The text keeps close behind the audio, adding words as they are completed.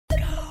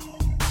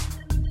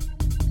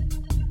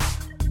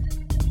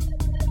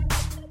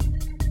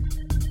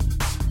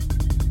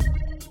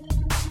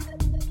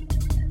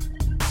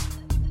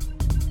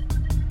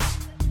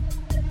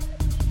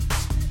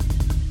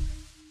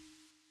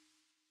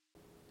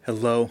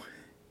Hello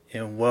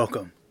and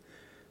welcome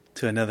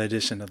to another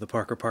edition of the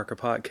Parker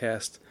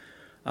Podcast.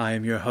 I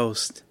am your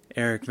host,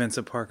 Eric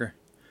Vincent Parker.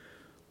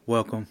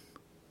 Welcome,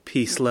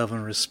 peace, love,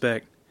 and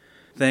respect.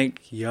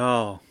 Thank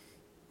y'all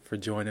for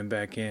joining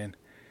back in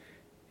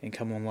and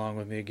coming along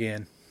with me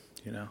again.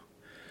 A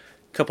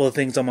couple of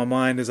things on my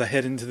mind as I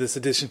head into this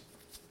edition.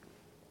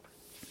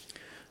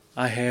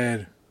 I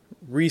had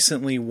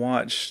recently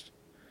watched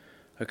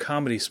a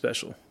comedy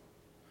special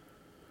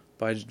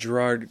by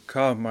Jarrod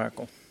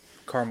Carmichael.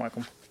 I'm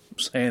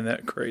saying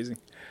that crazy.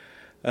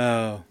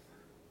 Rathaniel,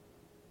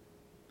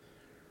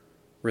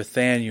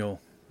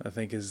 I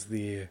think is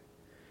the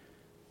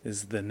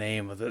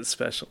name of that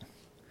special.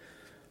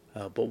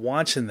 But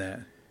watching that,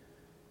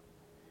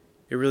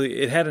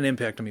 it had an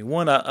impact on me.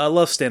 One, I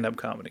love stand-up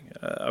comedy.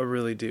 I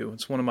really do.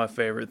 It's one of my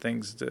favorite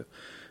things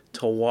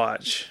to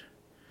watch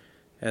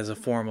as a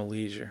form of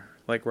leisure.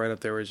 Like right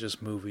up there with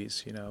just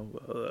movies.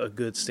 A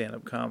good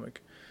stand-up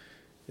comic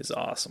is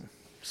awesome.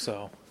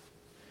 So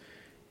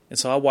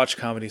I watch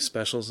comedy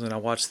specials, and I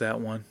watched that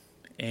one.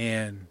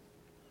 And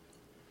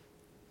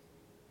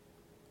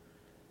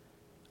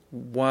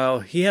while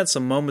he had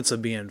some moments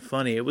of being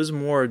funny, it was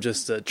more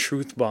just a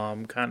truth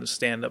bomb kind of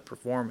stand-up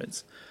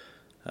performance.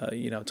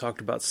 Talked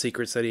about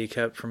secrets that he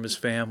kept from his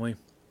family,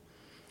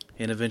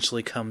 and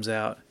eventually comes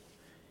out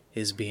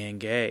as being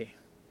gay.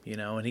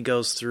 And he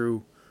goes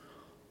through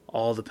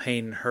all the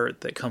pain and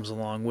hurt that comes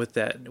along with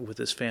that, with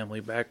his family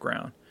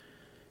background.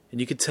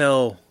 And you could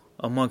tell,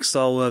 amongst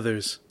all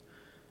others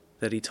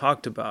that he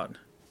talked about,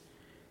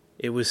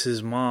 it was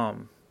his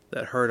mom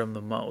that hurt him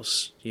the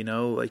most.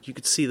 Like you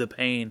could see the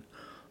pain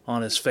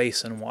on his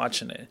face and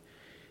watching it.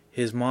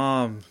 His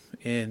mom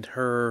and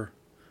her,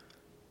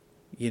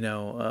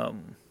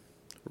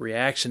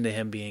 reaction to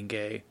him being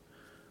gay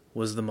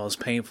was the most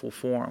painful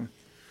for him.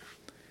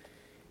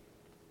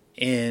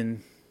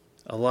 And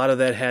a lot of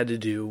that had to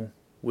do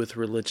with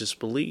religious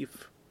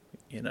belief,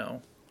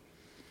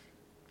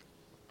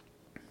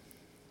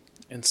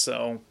 And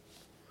so,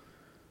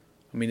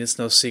 it's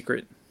no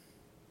secret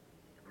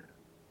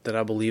that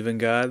I believe in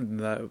God,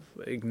 and I've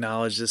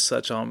acknowledged as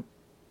such on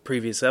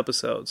previous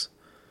episodes.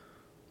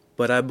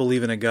 But I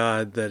believe in a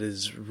God that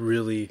is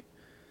really,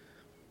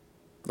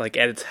 like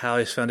at its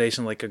highest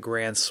foundation, like a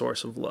grand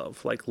source of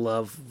love. Like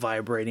love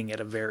vibrating at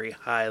a very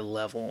high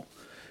level.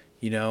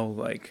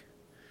 Like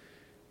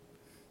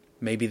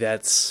maybe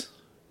that's,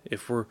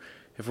 if we're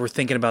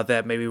thinking about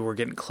that, maybe we're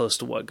getting close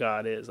to what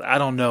God is. I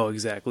don't know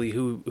exactly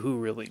who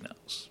really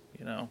knows,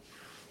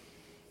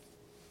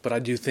 But I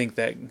do think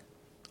that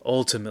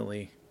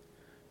ultimately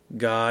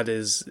God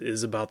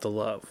is about the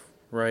love,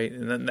 right?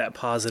 And then that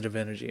positive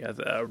energy.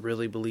 I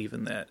really believe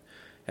in that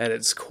at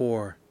its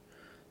core.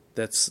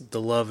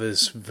 The love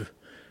is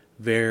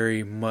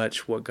very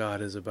much what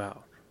God is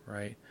about,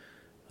 right?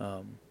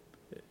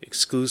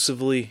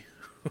 Exclusively,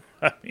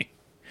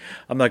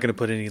 I'm not going to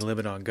put any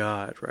limit on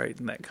God, right?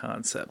 In that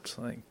concept,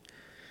 like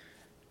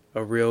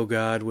a real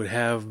God would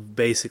have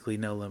basically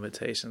no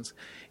limitations.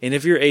 And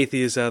if you're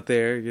atheists out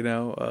there,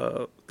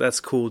 that's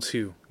cool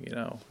too.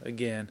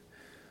 Again,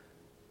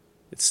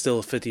 it's still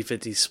a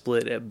 50-50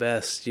 split at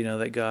best,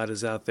 that God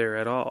is out there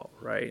at all,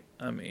 right?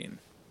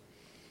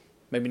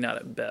 Maybe not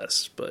at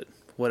best, but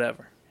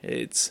whatever.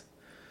 There's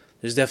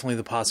definitely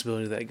the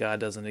possibility that God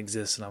doesn't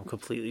exist and I'm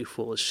completely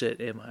full of shit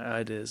in my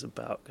ideas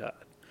about God.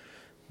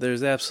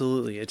 There's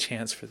absolutely a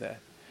chance for that.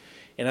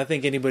 And I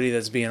think anybody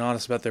that's being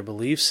honest about their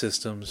belief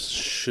systems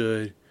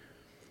should,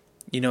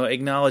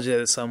 acknowledge it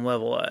at some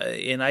level.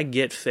 And I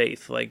get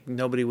faith. Like,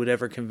 nobody would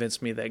ever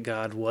convince me that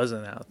God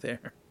wasn't out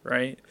there,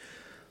 right?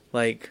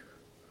 But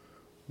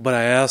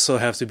I also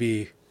have to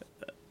be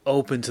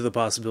open to the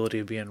possibility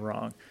of being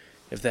wrong,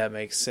 if that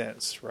makes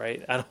sense,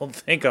 right? I don't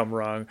think I'm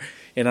wrong,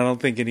 and I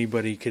don't think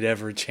anybody could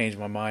ever change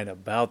my mind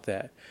about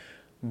that.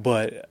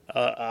 But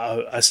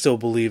I still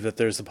believe that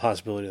there's the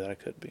possibility that I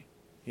could be,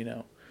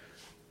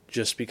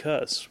 just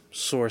because.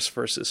 Source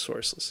versus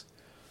sourceless.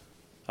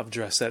 I've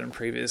addressed that in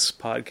previous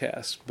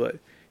podcasts, but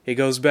it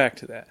goes back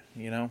to that,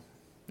 and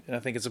I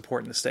think it's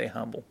important to stay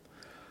humble.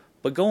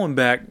 But going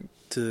back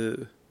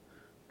to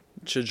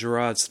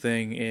Jarrod's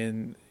thing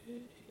in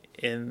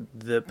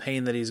the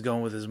pain that he's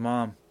going with his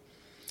mom,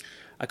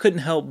 I couldn't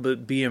help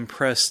but be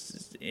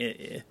impressed,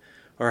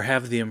 or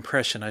have the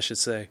impression, I should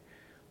say,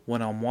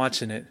 when I'm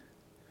watching it,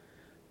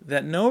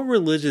 that no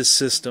religious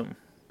system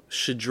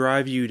should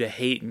drive you to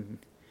hating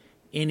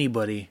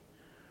anybody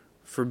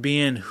for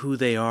being who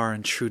they are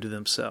and true to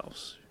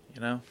themselves.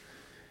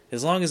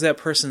 As long as that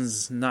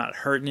person's not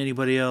hurting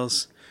anybody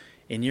else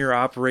and you're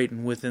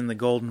operating within the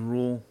golden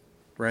rule,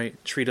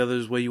 right? Treat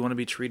others the way you want to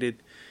be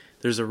treated.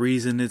 There's a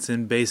reason it's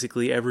in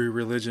basically every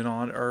religion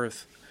on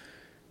earth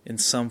in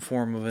some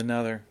form of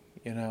another.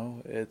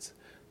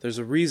 There's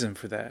a reason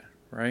for that,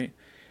 right?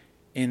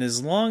 And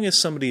as long as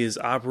somebody is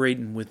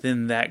operating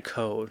within that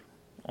code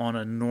on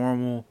a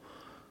normal,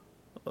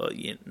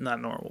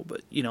 not normal,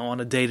 but, on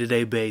a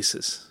day-to-day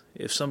basis,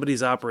 if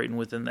somebody's operating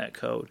within that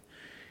code,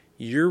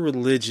 your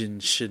religion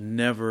should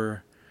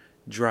never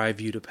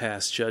drive you to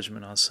pass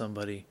judgment on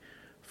somebody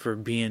for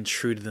being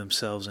true to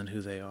themselves and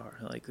who they are.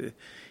 Like,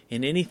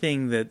 and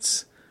anything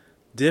that's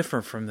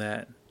different from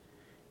that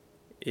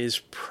is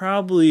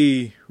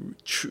probably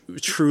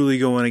truly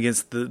going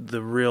against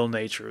the real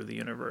nature of the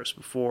universe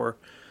before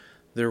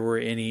there were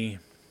any,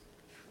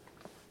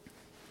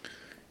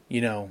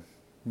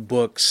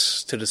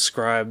 books to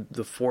describe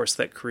the force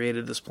that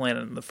created this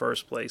planet in the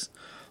first place,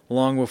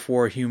 long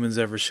before humans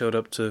ever showed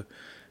up to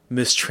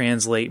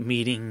mistranslate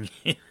meaning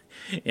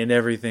and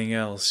everything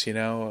else,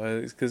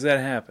 because that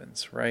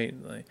happens, right?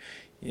 Like,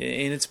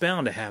 and it's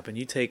bound to happen.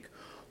 You take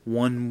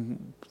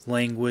one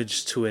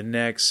language to a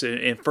next,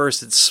 and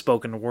first it's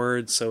spoken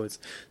word, so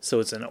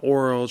it's an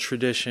oral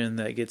tradition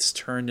that gets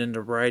turned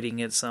into writing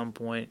at some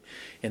point,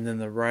 and then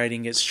the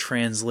writing gets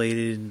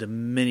translated into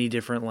many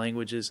different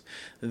languages.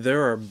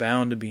 There are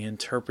bound to be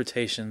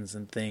interpretations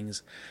and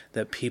things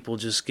that people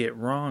just get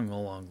wrong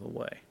along the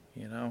way,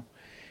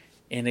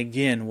 And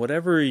again,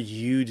 whatever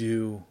you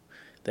do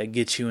that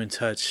gets you in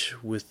touch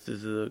with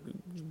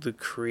the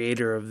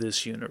creator of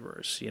this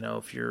universe,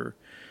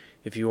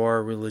 if you are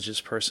a religious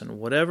person,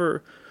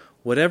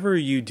 whatever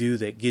you do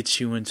that gets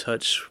you in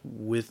touch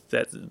with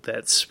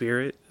that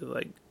spirit,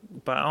 like,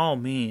 by all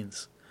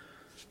means,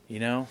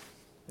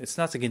 it's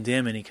not to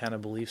condemn any kind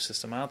of belief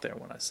system out there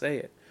when I say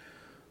it,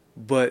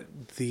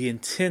 but the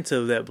intent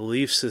of that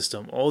belief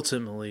system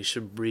ultimately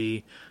should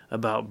be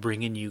about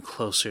bringing you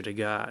closer to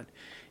God.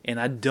 And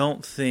I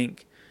don't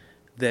think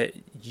that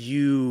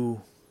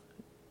you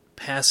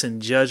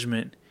passing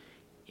judgment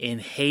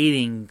and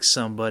hating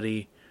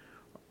somebody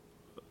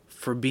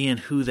for being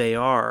who they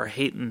are, or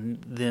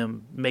hating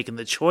them making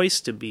the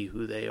choice to be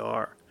who they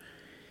are,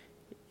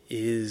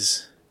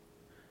 is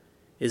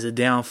a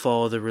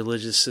downfall of the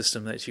religious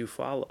system that you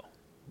follow.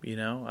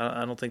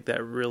 I don't think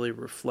that really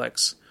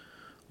reflects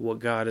what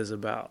God is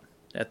about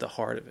at the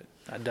heart of it.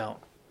 I don't.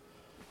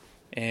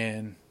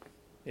 And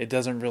it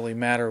doesn't really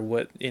matter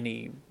what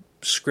any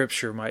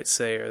scripture might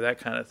say or that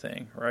kind of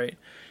thing, right?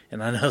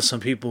 And I know some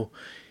people,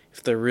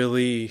 if they're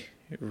really,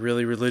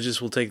 really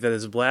religious, will take that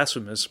as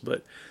blasphemous,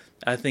 but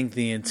I think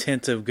the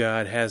intent of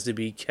God has to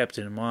be kept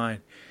in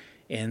mind,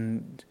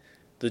 and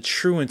the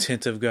true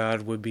intent of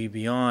God would be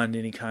beyond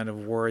any kind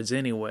of words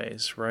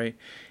anyways, right?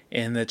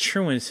 And the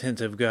true intent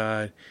of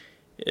God,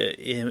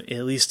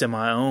 at least in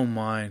my own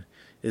mind,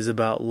 is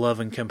about love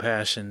and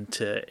compassion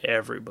to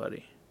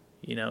everybody,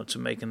 to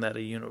making that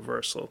a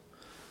universal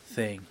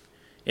thing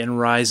and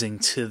rising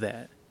to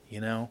that,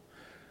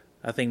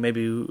 I think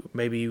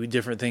maybe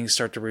different things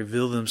start to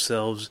reveal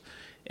themselves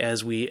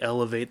as we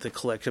elevate the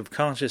collective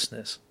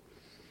consciousness.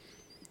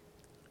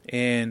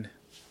 And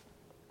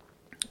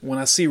when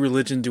I see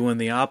religion doing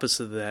the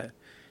opposite of that,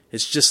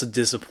 it's just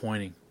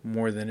disappointing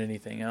more than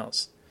anything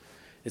else.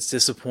 It's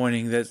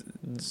disappointing that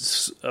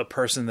a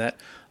person that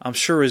I'm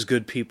sure is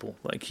good people,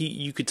 like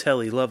you could tell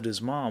he loved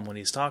his mom when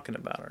he's talking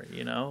about her,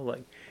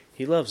 like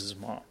he loves his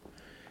mom.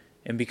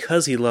 And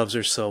because he loves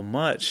her so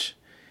much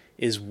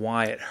is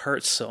why it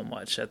hurts so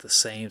much at the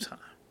same time,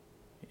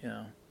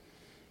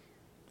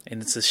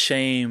 And it's a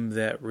shame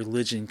that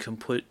religion can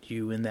put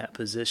you in that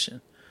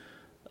position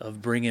of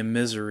bringing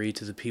misery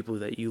to the people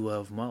that you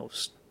love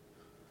most.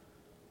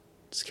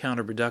 It's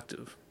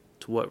counterproductive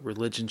to what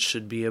religion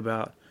should be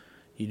about.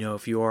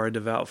 If you are a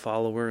devout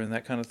follower and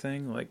that kind of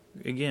thing, like,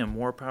 again,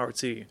 more power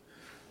to you.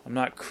 I'm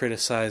not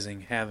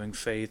criticizing having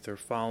faith or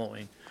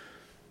following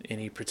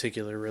any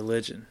particular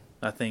religion.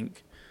 I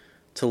think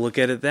to look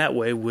at it that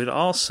way would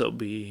also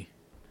be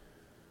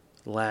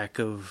lack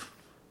of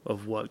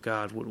what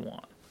God would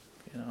want,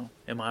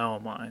 in my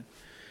own mind,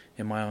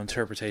 in my own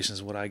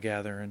interpretations of what I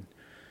gather and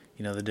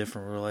the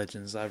different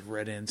religions I've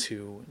read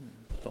into and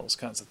those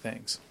kinds of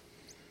things,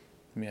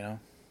 And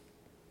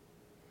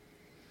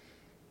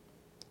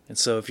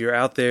so if you're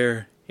out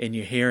there and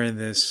you're hearing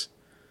this,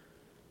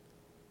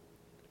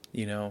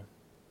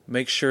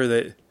 make sure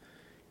that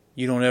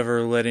you don't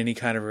ever let any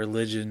kind of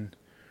religion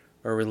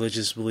or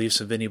religious beliefs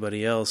of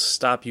anybody else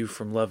stop you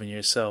from loving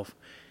yourself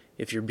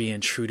if you're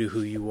being true to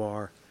who you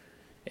are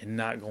and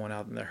not going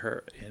out in the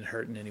hurt and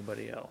hurting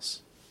anybody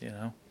else,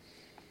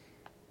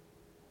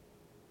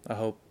 I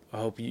hope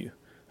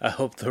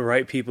the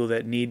right people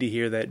that need to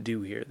hear that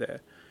do hear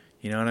that.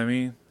 You know what I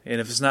mean?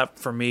 And if it's not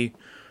from me,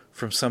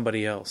 from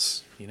somebody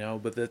else,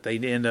 but that they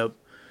end up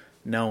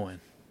knowing.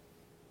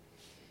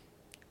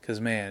 Because,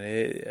 man,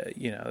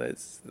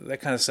 that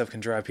kind of stuff can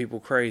drive people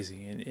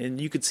crazy. And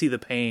you could see the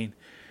pain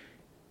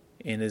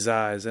in his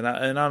eyes. And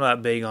I'm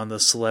not big on the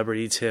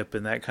celebrity tip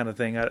and that kind of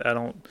thing. I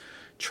don't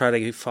try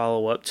to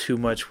follow up too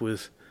much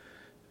with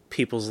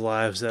people's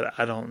lives that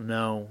I don't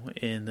know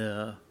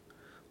in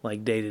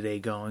like day-to-day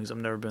goings. I've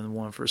never been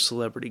one for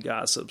celebrity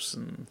gossips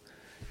and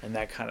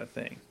that kind of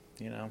thing,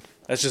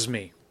 That's just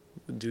me.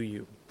 Do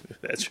you,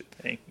 if that's your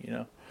thing,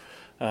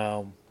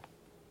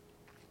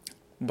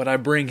 But I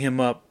bring him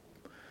up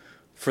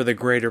for the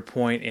greater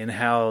point in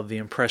how the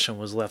impression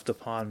was left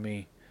upon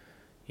me,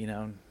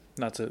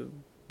 not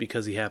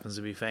because he happens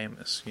to be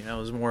famous, it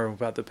was more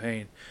about the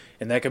pain.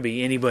 And that could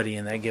be anybody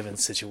in that given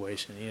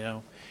situation,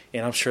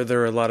 And I'm sure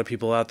there are a lot of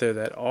people out there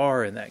that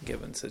are in that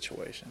given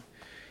situation.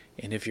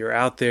 And if you're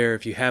out there,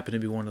 if you happen to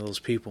be one of those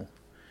people,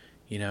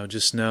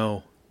 just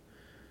know,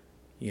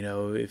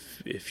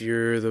 if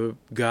you're the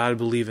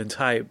God-believing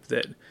type,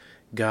 that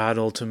God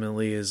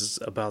ultimately is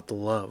about the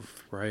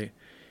love, right?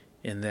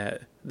 And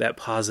that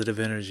positive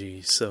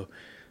energy. So,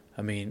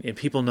 and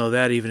people know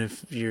that even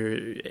if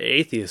you're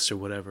atheist or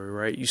whatever,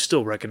 right? You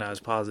still recognize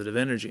positive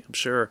energy, I'm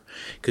sure,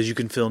 because you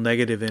can feel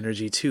negative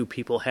energy too.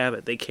 People have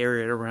it. They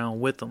carry it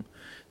around with them.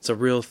 It's a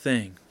real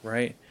thing,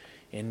 right?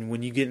 And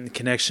when you get in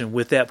connection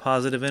with that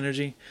positive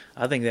energy,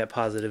 I think that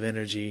positive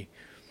energy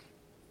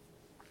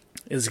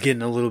is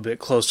getting a little bit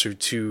closer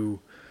to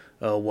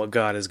what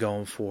God is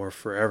going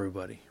for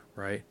everybody,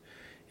 right?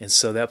 And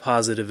so that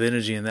positive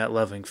energy and that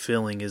loving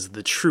feeling is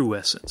the true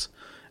essence,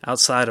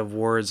 outside of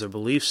words or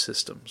belief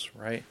systems,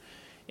 right?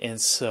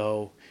 And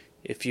so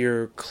if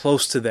you're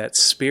close to that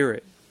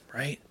spirit,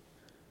 right,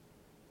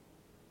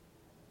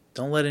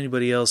 don't let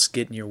anybody else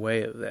get in your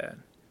way of that.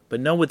 But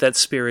know what that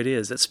spirit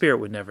is. That spirit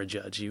would never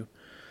judge you.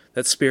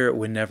 That spirit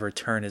would never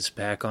turn its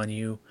back on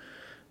you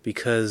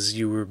because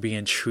you were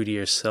being true to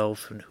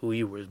yourself and who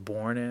you were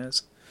born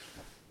as.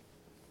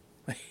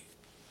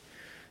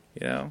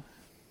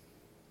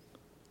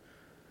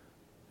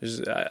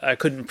 I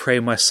couldn't pray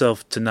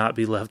myself to not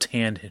be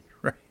left-handed,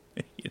 right?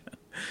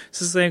 It's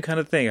the same kind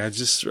of thing. I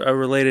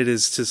relate it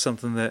as to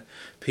something that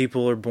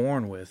people are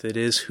born with. It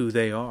is who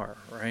they are,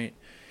 right?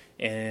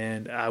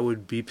 And I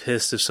would be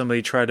pissed if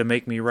somebody tried to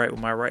make me write with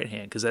my right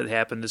hand, because that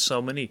happened to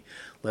so many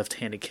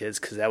left-handed kids,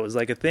 because that was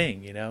like a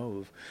thing,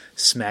 of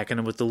smacking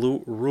them with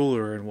the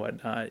ruler and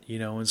whatnot,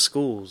 in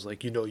schools.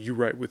 Like, you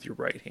write with your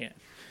right hand.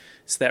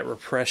 It's that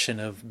repression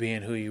of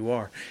being who you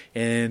are.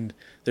 And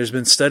there's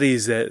been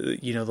studies that,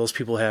 those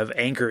people have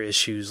anger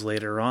issues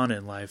later on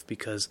in life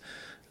because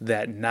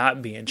that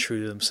not being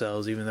true to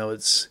themselves, even though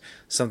it's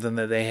something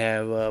that they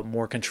have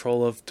more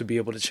control of to be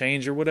able to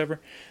change or whatever,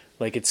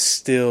 like it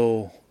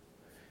still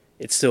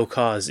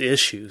caused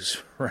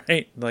issues,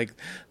 right? Like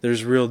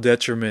there's real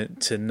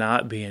detriment to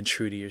not being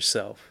true to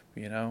yourself,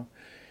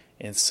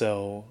 And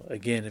so,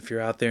 again, if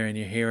you're out there and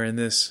you're hearing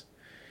this,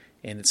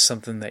 and it's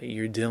something that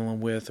you're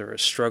dealing with or a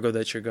struggle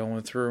that you're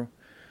going through,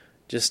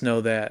 just know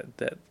that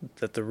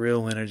the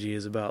real energy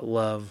is about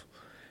love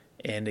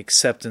and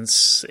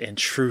acceptance and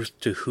truth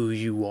to who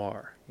you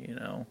are,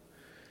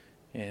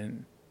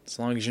 And as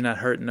long as you're not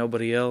hurting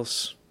nobody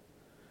else,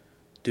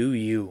 do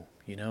you,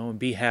 and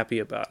be happy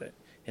about it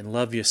and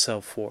love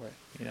yourself for it,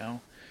 Because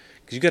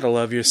you got to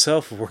love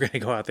yourself if we're going to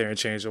go out there and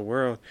change the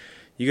world.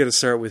 You got to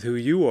start with who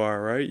you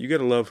are, right? You got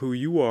to love who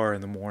you are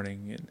in the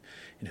morning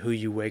and who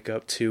you wake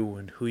up to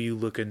and who you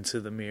look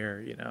into the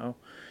mirror, You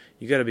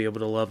got to be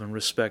able to love and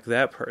respect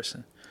that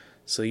person.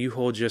 So you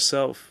hold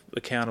yourself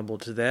accountable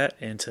to that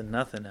and to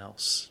nothing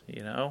else,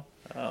 in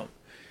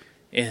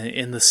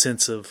the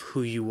sense of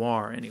who you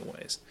are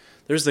anyways.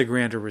 There's the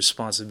grander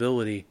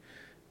responsibility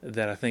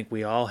that I think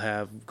we all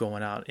have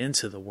going out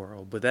into the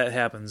world, but that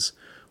happens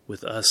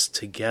with us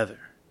together,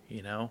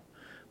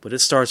 But it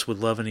starts with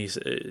loving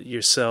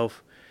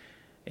yourself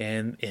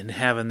and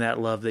having that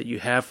love that you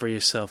have for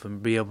yourself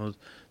and be able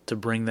to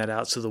bring that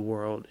out to the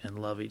world and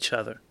love each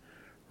other,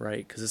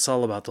 right? Because it's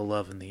all about the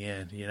love in the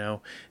end,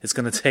 It's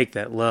going to take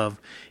that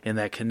love and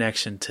that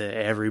connection to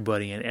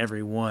everybody and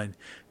everyone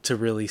to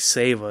really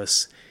save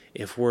us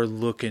if we're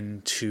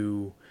looking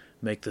to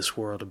make this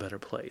world a better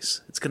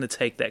place. It's going to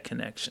take that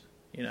connection,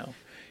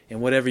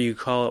 And whatever you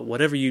call it,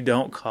 whatever you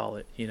don't call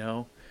it,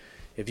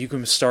 If you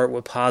can start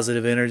with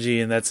positive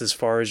energy and that's as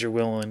far as you're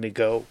willing to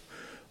go,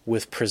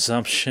 with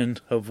presumption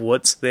of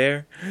what's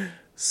there,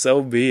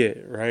 so be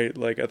it, right?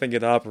 Like, I think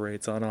it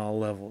operates on all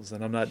levels,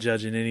 and I'm not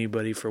judging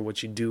anybody for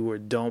what you do or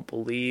don't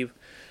believe,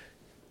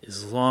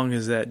 as long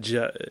as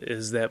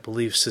that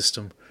belief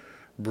system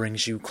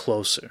brings you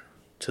closer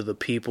to the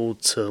people,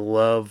 to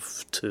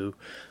love, to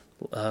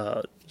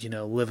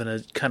live in a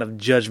kind of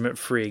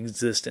judgment-free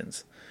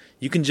existence.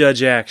 You can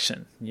judge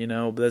action,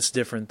 but that's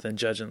different than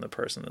judging the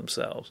person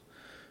themselves,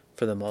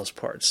 for the most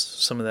part.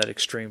 Some of that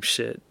extreme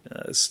shit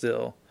is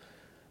still...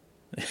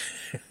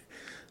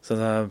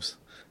 Sometimes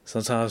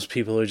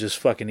people are just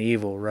fucking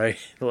evil, right?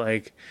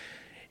 Like,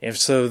 if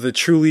so, the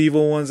truly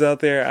evil ones out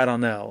there, I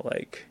don't know.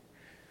 Like,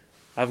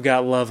 I've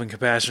got love and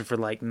compassion for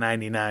like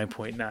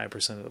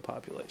 99.9% of the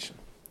population.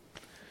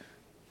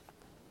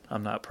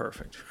 I'm not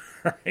perfect,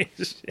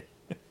 right?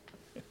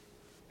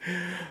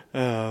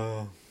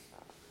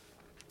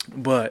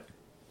 But,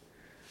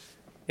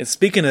 and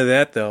speaking of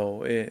that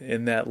though,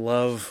 in that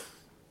love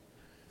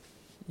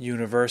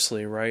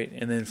universally, right?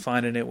 And then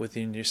finding it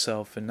within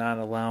yourself and not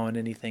allowing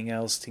anything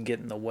else to get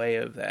in the way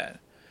of that.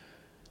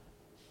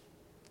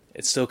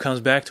 It still comes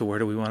back to, where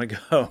do we want to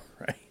go,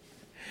 right?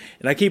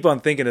 And I keep on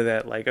thinking of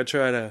that. Like, I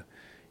try to,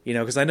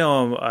 because I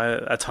know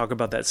I talk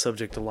about that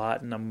subject a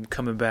lot, and I'm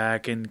coming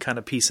back and kind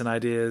of piecing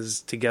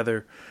ideas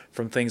together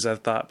from things I've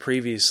thought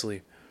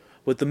previously.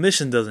 But the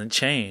mission doesn't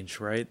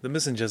change, right? The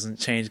mission doesn't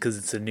change because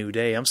it's a new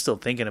day. I'm still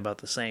thinking about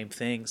the same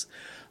things.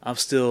 I'm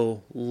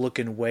still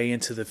looking way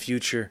into the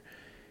future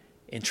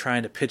and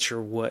trying to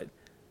picture what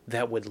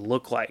that would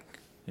look like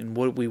and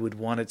what we would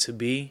want it to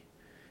be.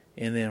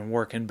 and then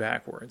working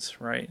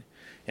backwards, right?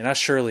 And I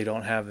surely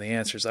don't have the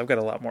answers. I've got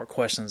a lot more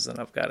questions than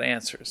I've got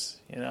answers,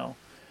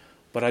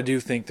 But I do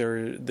think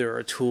there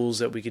are tools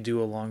that we could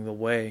do along the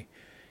way,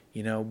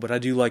 But I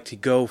do like to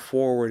go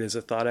forward as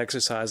a thought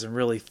exercise and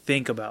really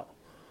think about,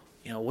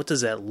 what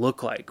does that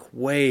look like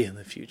way in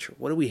the future?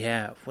 What do we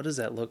have? What does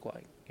that look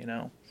like,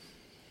 And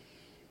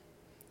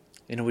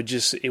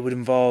it would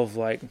involve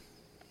like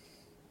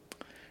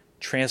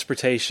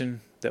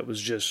transportation that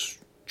was just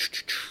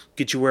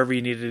get you wherever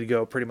you needed to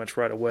go pretty much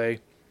right away.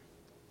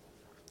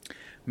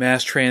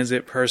 Mass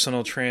transit,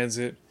 personal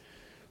transit,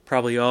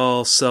 probably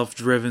all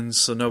self-driven,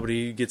 so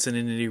nobody gets in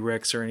any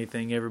wrecks or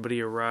anything.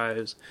 Everybody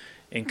arrives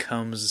and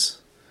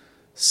comes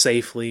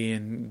safely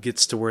and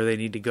gets to where they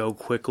need to go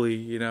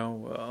quickly,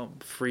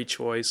 free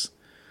choice.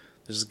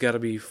 There's got to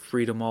be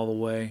freedom all the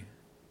way,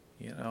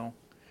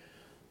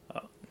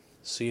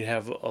 So you'd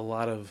have a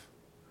lot of,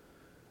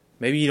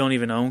 maybe you don't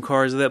even own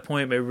cars at that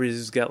point. Maybe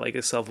everybody's got like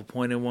a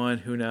self-appointed one.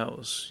 Who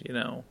knows,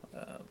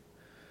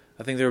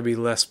 I think there would be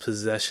less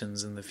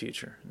possessions in the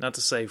future. Not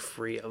to say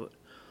free of it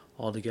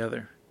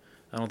altogether.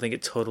 I don't think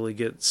it totally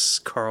gets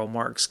Karl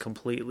Marx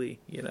completely,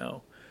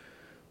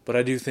 But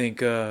I do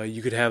think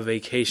you could have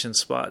vacation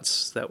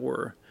spots that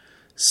were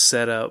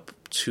set up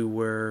to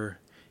where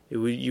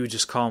you would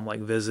just call them like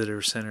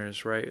visitor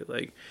centers, right?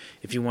 Like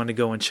if you wanted to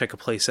go and check a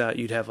place out,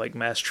 you'd have like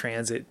mass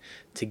transit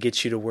to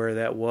get you to where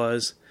that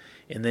was.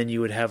 And then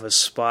you would have a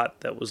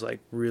spot that was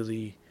like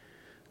really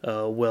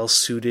well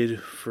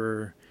suited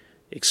for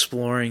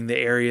exploring the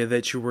area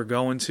that you were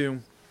going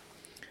to,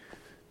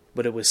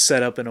 but it was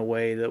set up in a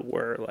way that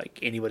where like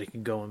anybody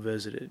can go and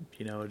visit it.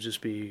 It'd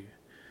just be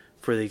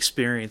for the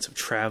experience of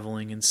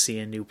traveling and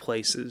seeing new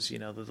places.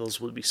 That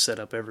those would be set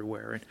up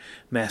everywhere, and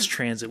mass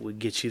transit would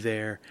get you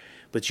there.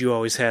 But you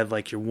always had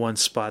like your one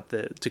spot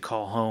to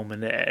call home,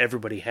 and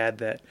everybody had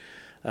that,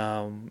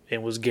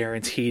 and was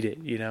guaranteed it.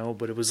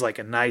 But it was like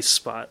a nice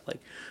spot,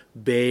 like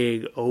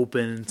big,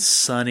 open,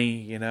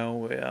 sunny.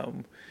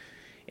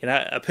 And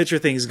I picture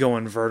things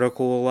going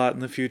vertical a lot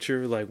in the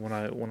future. Like when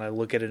I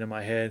look at it in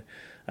my head,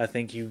 I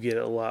think you get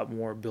a lot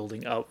more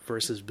building up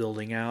versus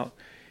building out.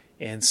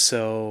 And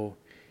so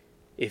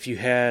if you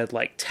had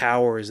like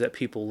towers that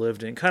people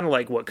lived in, kind of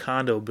like what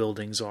condo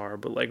buildings are,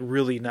 but like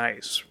really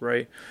nice,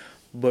 right?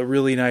 But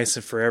really nice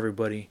and for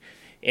everybody.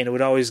 And it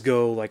would always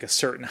go like a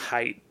certain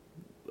height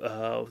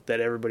that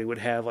everybody would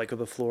have like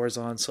the floors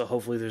on. So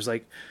hopefully there's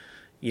like,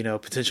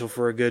 potential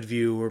for a good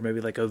view, or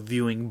maybe like a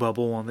viewing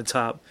bubble on the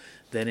top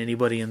that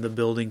anybody in the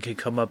building could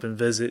come up and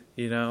visit,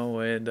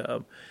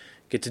 and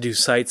get to do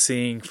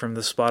sightseeing from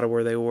the spot of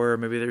where they were.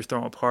 Maybe they're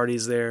throwing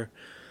parties there.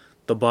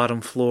 The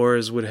bottom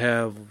floors would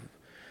have,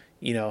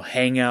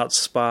 hangout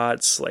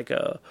spots like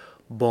a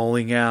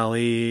bowling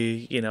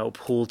alley,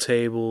 pool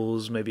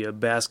tables, maybe a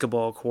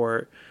basketball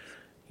court,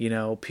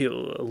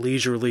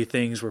 leisurely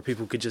things where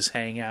people could just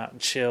hang out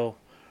and chill,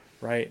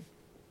 right?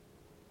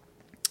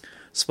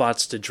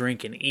 Spots to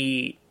drink and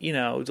eat,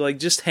 like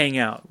just hang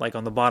out, like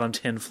on the bottom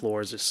 10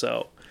 floors or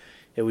so.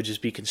 It would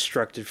just be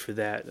constructed for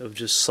that, of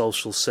just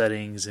social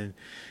settings and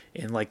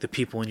like the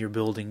people in your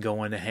building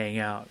going to hang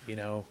out,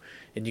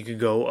 and you could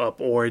go up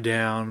or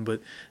down,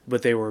 but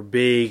they were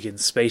big and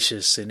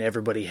spacious, and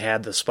everybody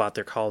had the spot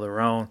they called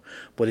their own.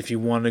 But if you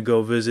wanted to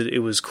go visit, it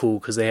was cool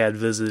because they had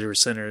visitor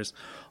centers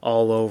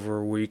all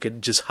over where you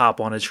could just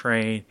hop on a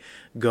train,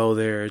 go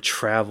there,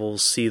 travel,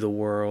 see the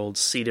world,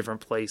 see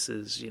different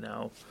places,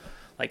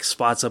 like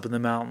spots up in the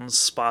mountains,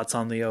 spots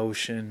on the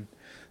ocean,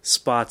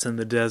 spots in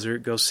the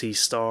desert, go see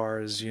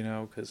stars,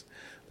 because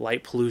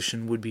light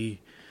pollution would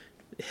be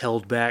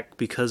held back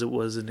because it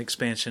was an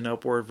expansion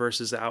upward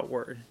versus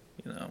outward,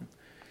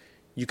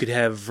 You could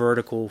have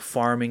vertical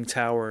farming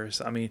towers.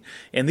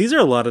 And these are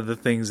a lot of the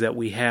things that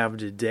we have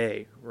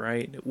today,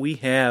 right? We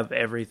have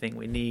everything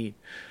we need,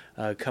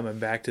 coming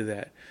back to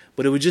that.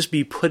 But it would just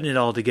be putting it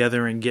all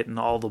together and getting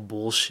all the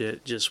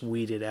bullshit just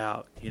weeded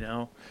out,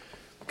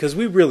 Because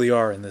we really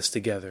are in this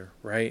together,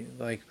 right?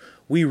 Like,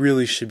 we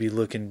really should be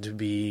looking to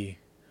be,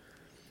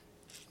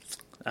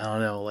 I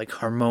don't know, like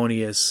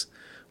harmonious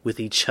with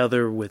each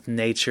other, with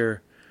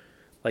nature,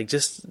 like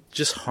just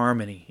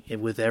harmony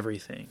with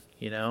everything,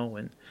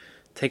 and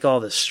take all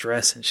the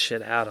stress and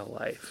shit out of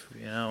life,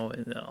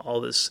 and all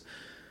this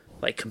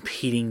like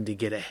competing to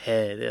get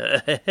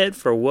ahead. Ahead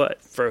for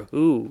what? For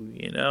who?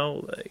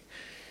 Like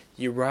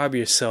you rob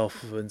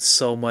yourself in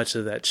so much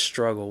of that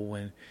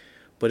struggle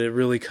but it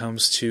really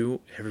comes to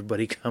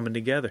everybody coming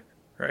together,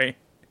 right?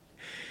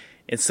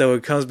 And so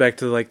it comes back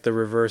to like the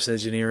reverse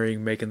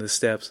engineering, making the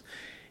steps.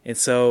 And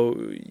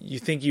so you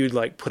think you'd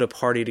like put a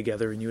party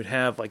together and you would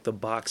have like the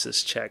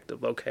boxes checked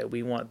of, okay,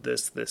 we want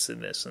this, this,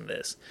 and this, and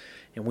this.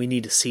 And we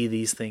need to see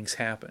these things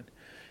happen,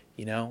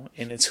 And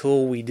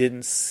until we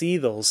didn't see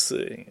those,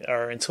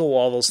 or until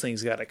all those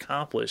things got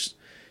accomplished,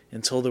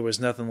 until there was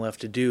nothing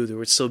left to do, there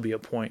would still be a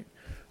point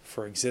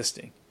for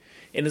existing.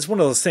 And it's one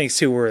of those things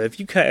too, where if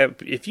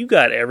you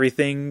got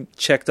everything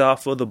checked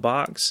off of the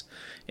box,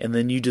 and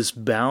then you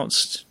just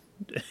bounced,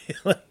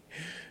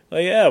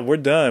 Like, yeah, we're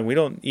done. We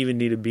don't even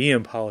need to be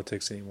in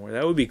politics anymore.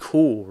 That would be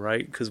cool,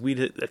 right? Because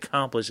we'd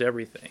accomplish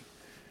everything.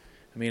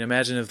 I mean,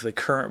 imagine if the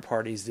current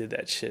parties did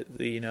that shit.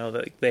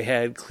 That they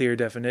had clear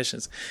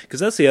definitions. Because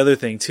that's the other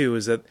thing too,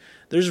 is that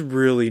there's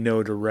really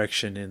no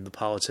direction in the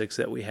politics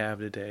that we have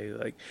today.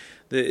 Like,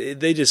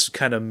 they just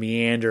kind of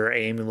meander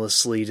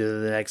aimlessly to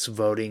the next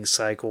voting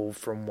cycle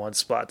from one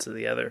spot to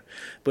the other.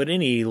 But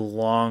any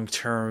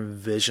long-term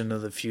vision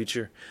of the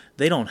future,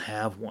 they don't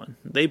have one.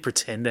 They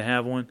pretend to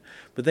have one,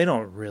 but they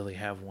don't really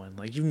have one.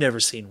 Like, you've never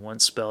seen one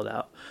spelled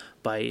out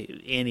by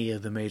any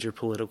of the major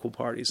political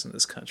parties in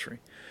this country.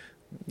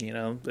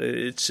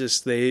 It's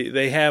just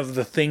they have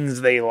the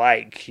things they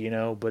like,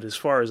 but as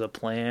far as a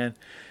plan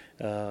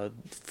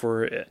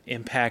for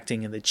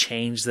impacting and the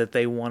change that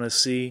they want to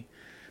see,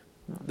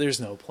 there's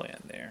no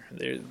plan there.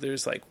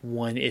 There's like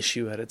one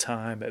issue at a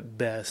time at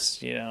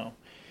best, and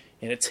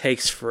it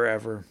takes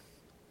forever.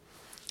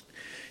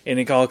 And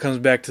it all comes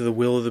back to the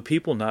will of the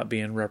people not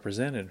being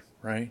represented,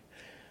 right?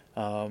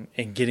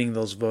 And getting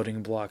those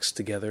voting blocks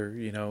together,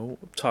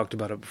 talked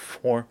about it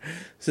before.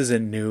 This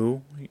isn't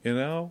new,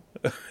 I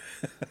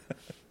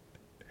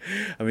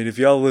mean, if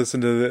y'all listen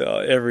to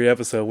every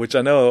episode, which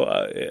I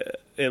know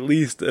at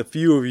least a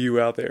few of you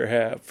out there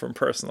have from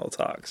Personal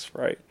Talks,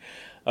 right?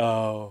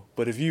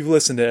 But if you've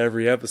listened to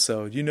every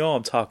episode,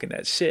 I'm talking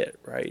that shit,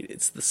 right?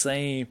 It's the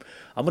same.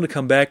 I'm going to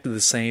come back to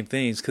the same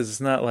things because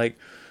it's not like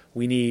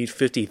we need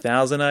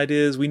 50,000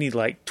 ideas. We need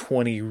like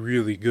 20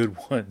 really good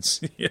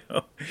ones,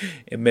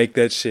 and make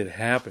that shit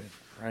happen,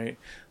 right?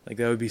 Like,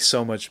 that would be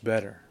so much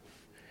better.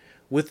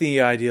 With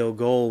the ideal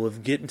goal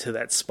of getting to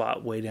that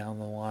spot way down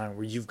the line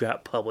where you've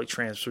got public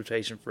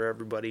transportation for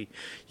everybody,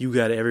 you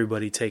got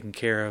everybody taken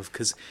care of,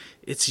 because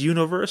it's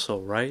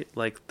universal, right?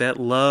 Like, that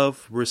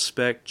love,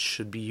 respect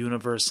should be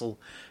universal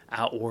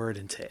outward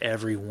into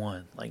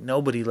everyone. Like,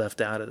 nobody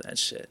left out of that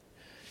shit,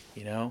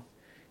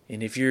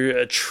 And if you're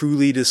a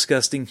truly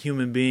disgusting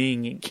human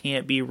being and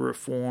can't be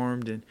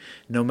reformed, and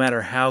no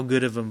matter how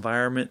good of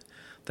environment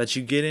that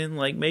you get in,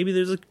 like, maybe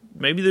there's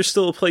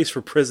still a place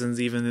for prisons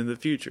even in the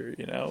future,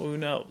 who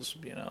knows,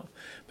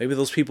 maybe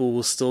those people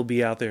will still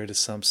be out there to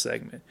some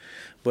segment.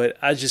 But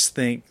I just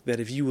think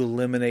that if you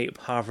eliminate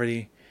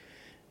poverty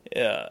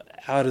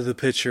out of the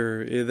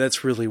picture,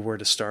 that's really where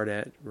to start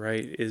at,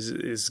 right?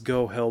 Is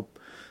go help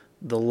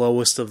the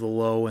lowest of the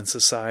low in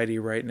society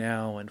right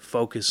now and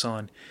focus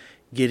on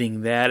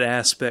getting that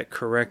aspect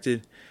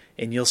corrected,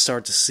 and you'll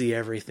start to see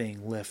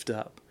everything lift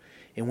up.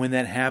 And when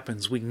that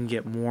happens, we can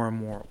get more and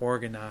more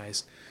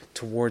organized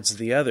towards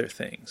the other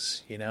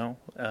things,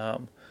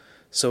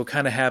 So it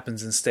kind of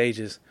happens in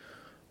stages.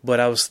 But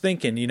I was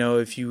thinking,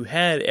 if you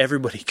had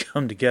everybody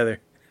come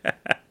together,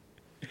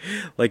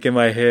 like in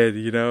my head,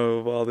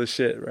 of all this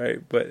shit,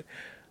 right? But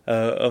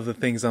of the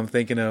things I'm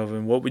thinking of,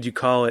 and what would you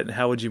call it, and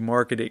how would you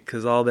market it?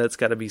 Because all that's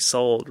got to be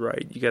sold,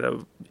 right? You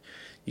gotta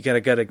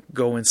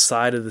go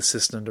inside of the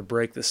system to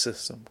break the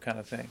system, kind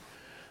of thing.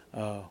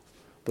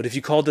 But if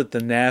you called it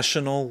the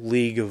National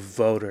League of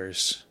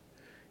Voters,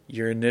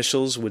 your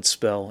initials would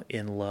spell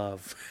in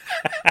love.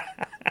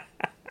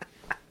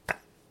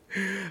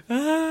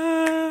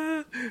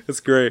 That's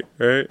great,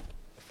 right?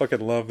 I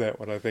fucking love that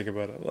when I think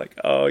about it. I'm like,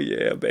 oh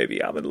yeah,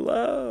 baby, I'm in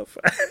love.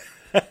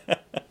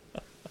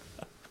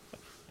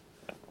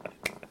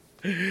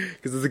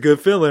 Because it's a good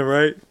feeling,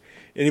 right?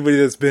 Anybody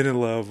that's been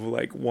in love,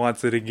 like,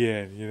 wants it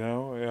again,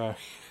 Yeah.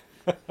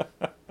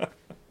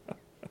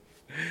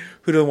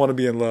 Who doesn't want to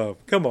be in love?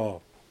 Come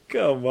on.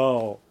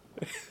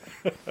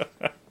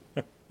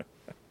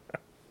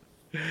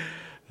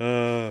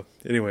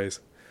 Anyways,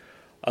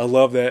 I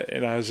love that,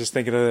 and I was just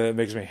thinking of that. It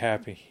makes me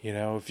happy,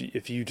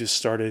 if you just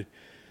started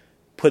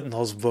putting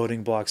those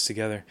voting blocks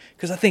together,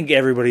 because I think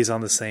everybody's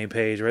on the same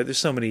page, right? There's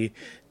so many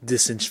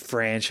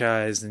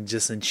disenfranchised and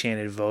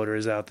disenchanted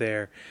voters out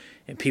there,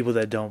 and people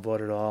that don't vote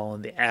at all,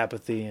 and the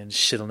apathy and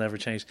shit'll never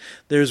change.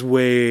 There's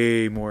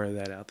way more of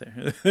that out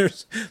there.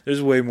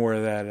 There's way more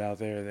of that out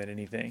there than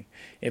anything,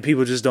 and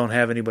people just don't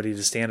have anybody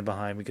to stand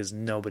behind because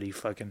nobody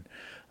fucking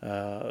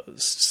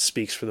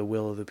speaks for the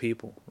will of the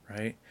people,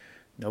 right?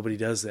 Nobody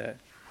does that,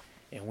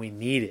 and we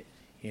need it.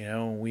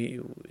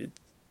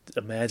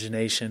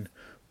 Imagination,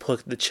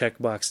 put the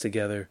checkbox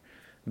together,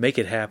 make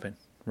it happen,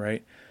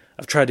 right?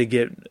 I've tried to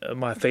get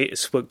my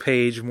Facebook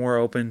page more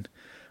open.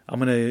 I'm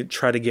going to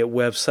try to get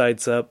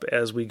websites up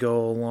as we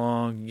go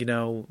along,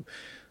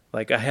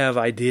 like, I have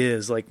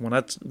ideas, like when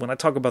I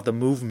talk about the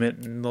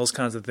movement and those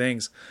kinds of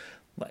things,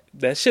 like,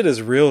 that shit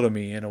is real to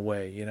me in a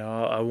way,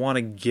 I want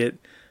to get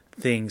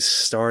things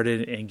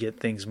started and get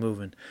things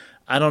moving.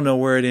 I don't know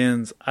where it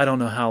ends. I don't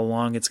know how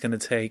long it's going to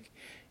take.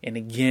 And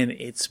again,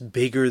 it's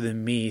bigger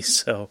than me.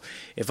 So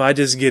if I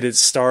just get it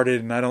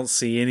started and I don't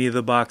see any of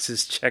the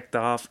boxes checked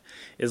off,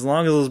 as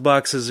long as those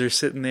boxes are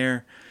sitting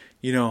there,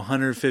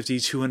 150,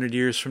 200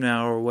 years from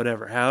now or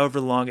whatever, however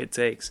long it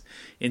takes,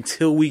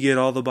 until we get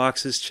all the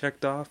boxes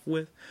checked off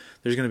with,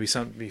 there's going to be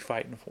something to be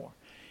fighting for.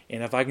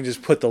 And if I can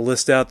just put the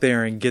list out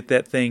there and get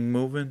that thing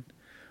moving,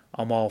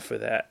 I'm all for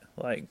that.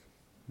 Like,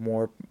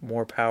 more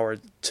power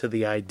to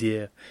the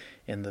idea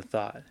and the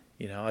thought.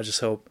 I just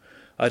hope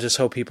I just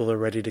hope people are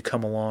ready to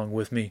come along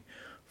with me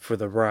for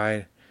the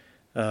ride,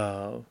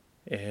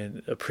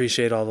 and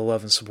appreciate all the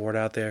love and support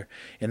out there.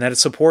 And that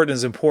support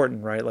is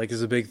important, right? Like,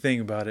 is a big thing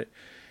about it.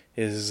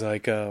 Is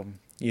like,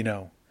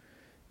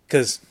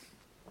 because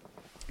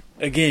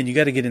again, you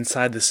got to get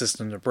inside the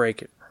system to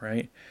break it,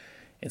 right?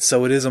 And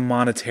so it is a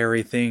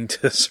monetary thing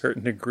to a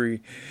certain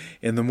degree.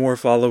 And the more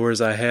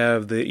followers I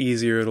have, the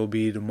easier it'll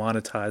be to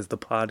monetize the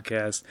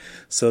podcast,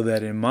 so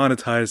that in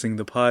monetizing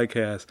the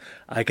podcast,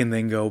 I can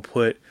then go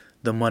put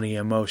the money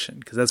in motion.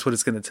 Because that's what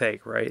it's going to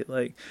take, right?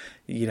 Like,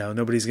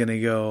 nobody's going to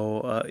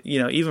go,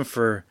 even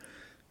for,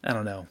 I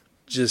don't know,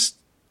 just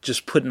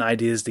putting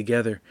ideas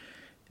together.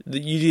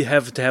 You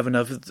have to have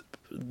enough,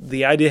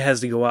 the idea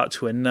has to go out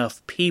to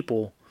enough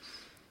people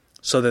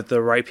so that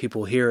the right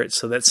people hear it,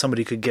 so that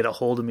somebody could get a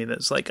hold of me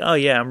that's like, oh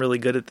yeah, I'm really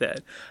good at that.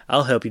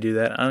 I'll help you do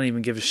that. I don't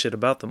even give a shit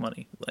about the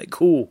money. Like,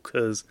 cool,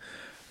 because,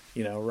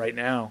 right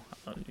now,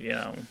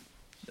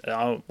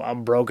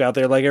 I'm broke out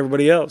there like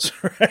everybody else,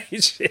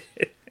 right?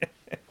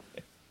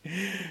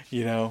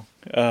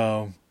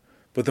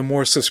 But the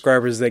more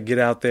subscribers that get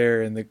out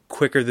there and the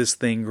quicker this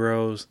thing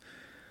grows,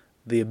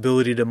 the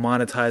ability to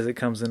monetize it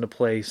comes into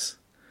place,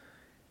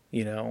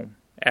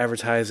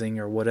 advertising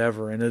or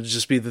whatever, and it'll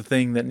just be the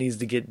thing that needs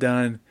to get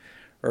done,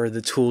 or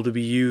the tool to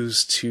be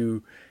used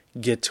to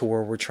get to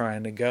where we're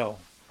trying to go,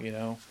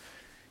 and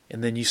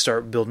then you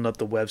start building up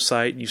the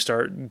website, you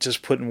start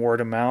just putting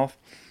word of mouth,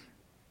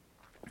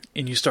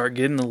 and you start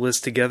getting the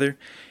list together,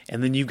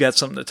 and then you've got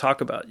something to talk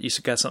about, you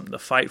got something to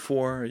fight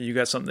for, you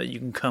got something that you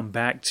can come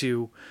back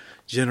to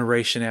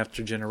generation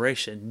after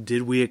generation.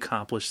 Did we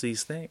accomplish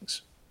these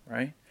things,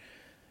 right?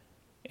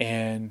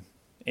 And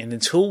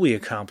until we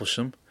accomplish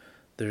them,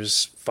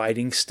 there's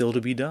fighting still to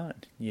be done,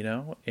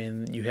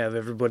 and you have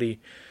everybody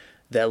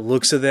that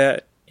looks at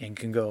that and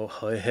can go,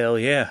 oh, hell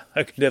yeah,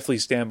 I can definitely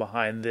stand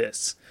behind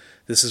this.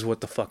 This is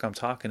what the fuck I'm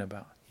talking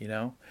about,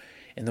 And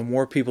the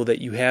more people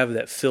that you have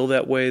that feel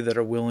that way, that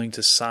are willing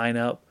to sign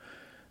up,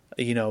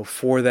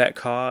 for that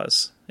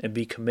cause and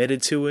be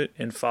committed to it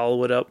and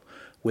follow it up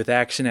with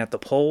action at the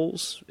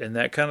polls and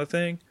that kind of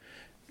thing,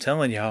 I'm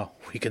telling y'all,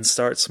 we can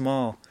start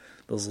small,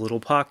 those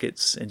little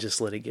pockets, and just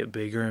let it get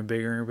bigger and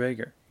bigger and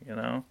bigger,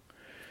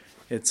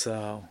 It's,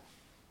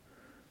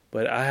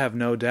 but I have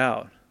no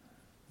doubt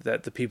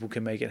that the people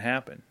can make it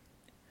happen.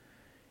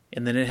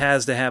 And then it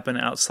has to happen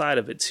outside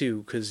of it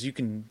too, because you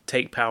can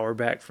take power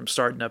back from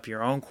starting up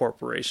your own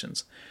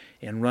corporations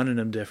and running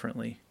them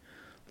differently.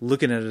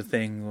 Looking at a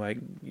thing like,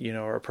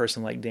 or a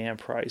person like Dan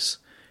Price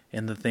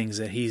and the things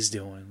that he's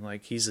doing.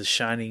 Like, he's a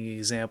shining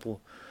example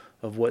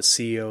of what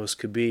CEOs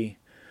could be.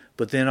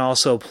 But then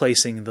also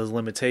placing those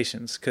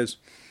limitations, because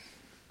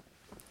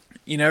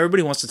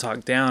everybody wants to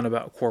talk down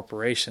about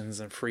corporations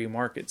and free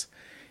markets.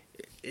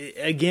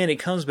 Again, it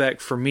comes back,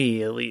 for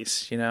me at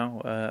least,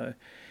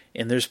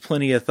 and there's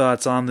plenty of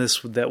thoughts on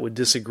this that would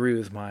disagree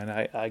with mine.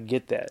 I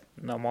get that.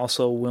 And I'm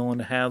also willing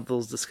to have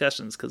those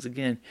discussions, because,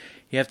 again,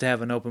 you have to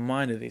have an open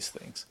mind to these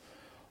things.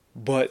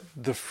 But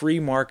the free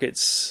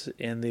markets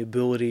and the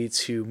ability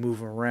to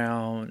move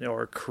around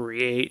or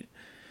create,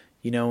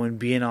 and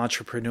be an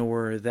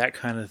entrepreneur, that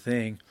kind of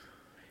thing,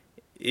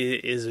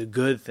 is a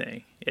good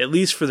thing, at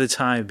least for the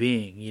time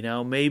being.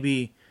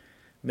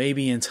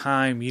 Maybe in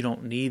time you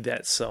don't need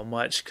that so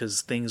much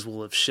because things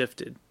will have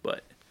shifted.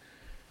 But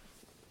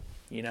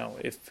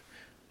if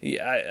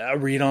I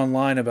read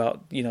online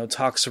about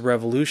talks of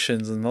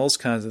revolutions and those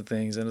kinds of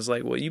things, and it's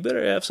like, well, you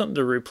better have something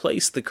to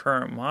replace the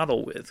current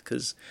model with,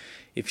 because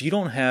if you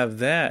don't have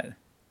that,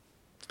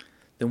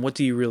 then what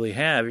do you really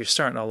have? You're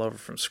starting all over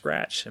from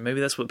scratch, and maybe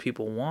that's what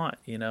people want,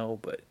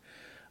 but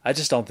I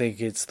just don't think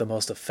it's the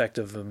most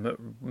effective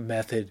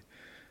method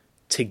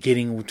to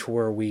getting to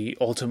where we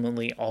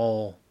ultimately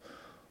all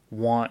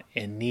want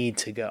and need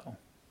to go.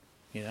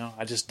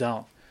 I just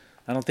don't.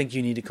 I don't think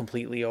you need to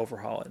completely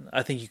overhaul it.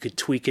 I think you could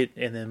tweak it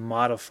and then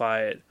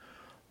modify it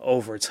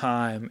over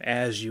time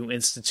as you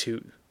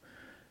institute,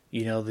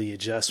 the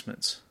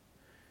adjustments.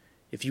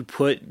 If you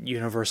put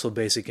universal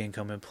basic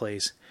income in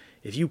place,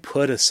 if you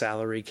put a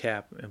salary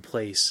cap in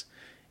place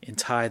and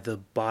tie the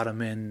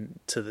bottom end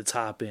to the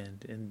top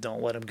end and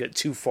don't let them get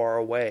too far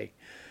away,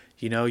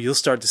 you'll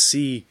start to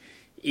see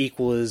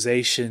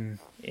equalization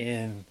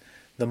in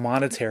the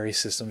monetary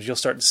systems. You'll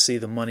start to see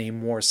the money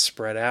more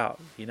spread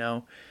out,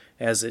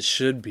 as it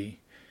should be.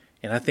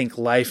 And I think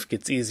life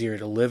gets easier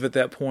to live at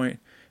that point.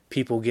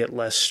 People get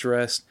less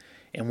stressed.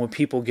 And when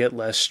people get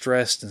less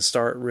stressed and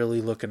start really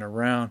looking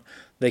around,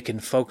 they can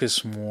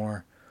focus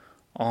more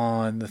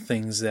on the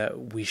things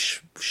that we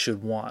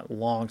should want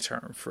long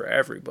term for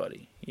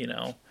everybody.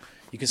 You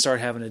can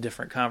start having a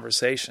different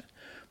conversation,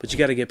 but you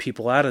got to get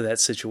people out of that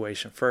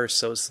situation first.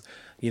 So it's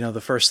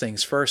the first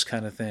things first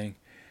kind of thing,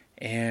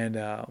 and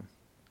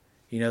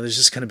there's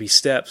just going to be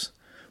steps,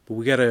 but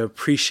we got to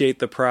appreciate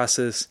the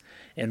process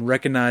and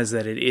recognize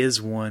that it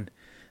is one,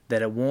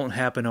 that it won't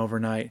happen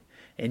overnight,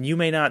 and you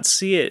may not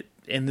see it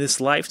in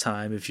this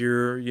lifetime if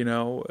you're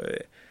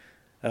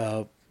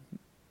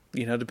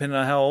depending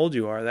on how old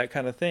you are, that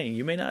kind of thing.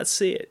 You may not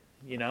see it,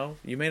 you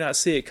may not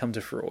see it come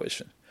to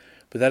fruition.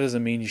 But that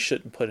doesn't mean you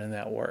shouldn't put in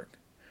that work.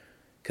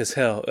 Because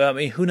hell, I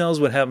mean, who knows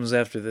what happens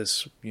after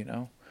this,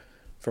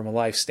 from a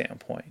life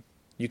standpoint.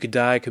 You could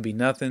die, it could be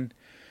nothing.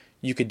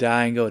 You could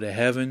die and go to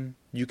heaven.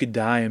 You could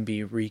die and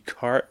be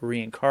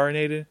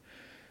reincarnated.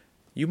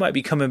 You might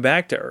be coming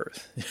back to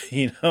Earth,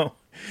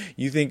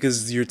 You think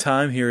because your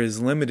time here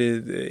is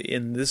limited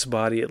in this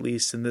body, at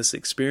least in this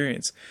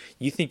experience,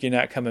 you think you're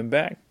not coming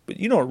back. But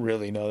you don't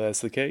really know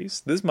that's the case.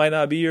 This might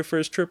not be your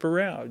first trip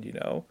around,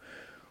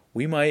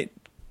 We might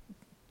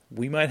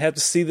have to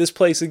see this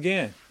place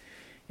again.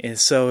 And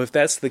so if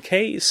that's the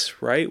case,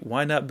 right,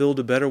 why not build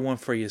a better one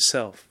for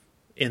yourself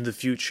in the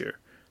future,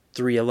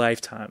 3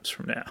 lifetimes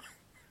from now?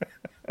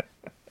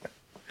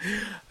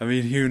 I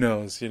mean, who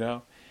knows,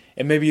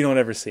 And maybe you don't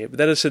ever see it, but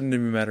that shouldn't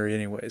even matter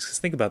anyways. Because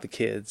think about the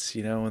kids,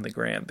 and the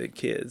grandbig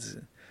kids.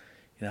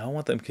 I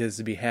want them kids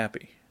to be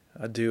happy.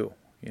 I do,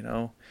 And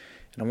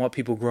I want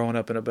people growing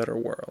up in a better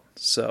world.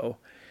 So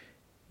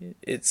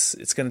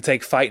it's going to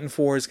take fighting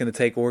for it. It's going to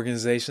take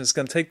organization. It's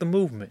going to take the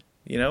movement,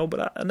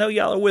 But I know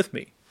y'all are with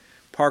me.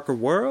 Parker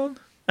World,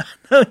 I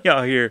know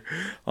y'all here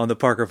on the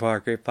Parker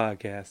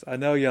podcast. I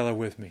know y'all are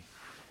with me.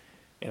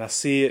 And I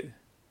see it.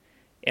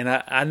 And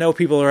I know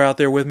people are out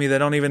there with me that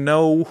don't even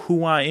know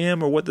who I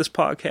am or what this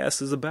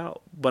podcast is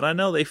about. But I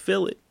know they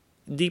feel it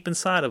deep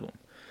inside of them.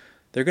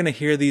 They're going to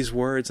hear these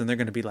words and they're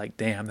going to be like,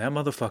 damn, that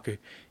motherfucker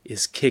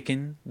is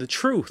kicking the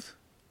truth.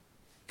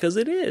 Because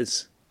it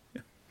is.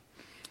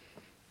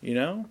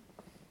 I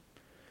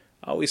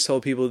always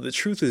told people the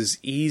truth is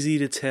easy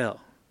to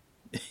tell.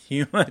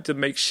 You don't have to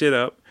make shit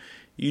up.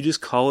 You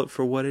just call it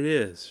for what it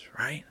is,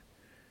 right?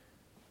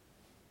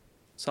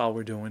 That's all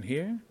we're doing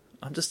here.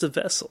 I'm just a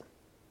vessel.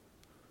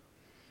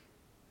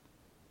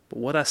 But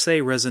what I say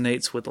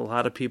resonates with a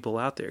lot of people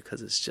out there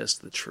because it's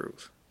just the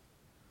truth.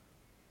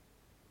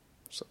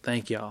 So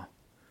thank y'all.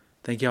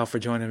 Thank y'all for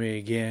joining me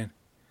again.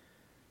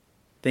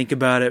 Think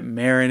about it.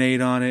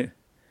 Marinate on it.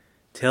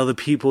 Tell the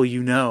people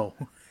you know.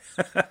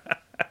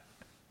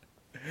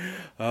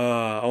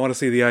 I want to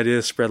see the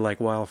ideas spread like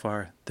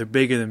wildfire. They're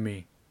bigger than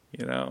me,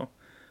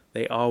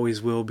 They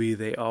always will be.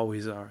 They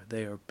always are.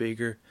 They are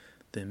bigger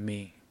than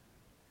me.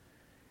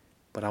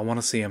 But I want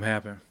to see them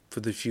happen for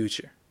the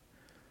future.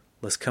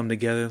 Let's come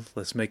together.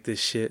 Let's make this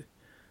shit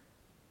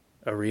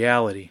a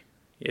reality.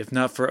 If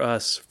not for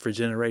us, for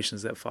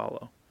generations that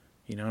follow.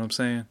 You know what I'm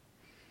saying?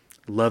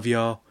 Love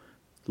y'all.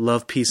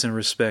 Love, peace, and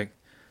respect.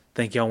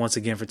 Thank y'all once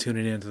again for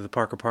tuning in to the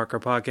Parker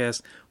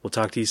podcast. We'll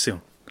talk to you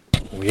soon.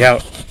 We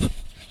out.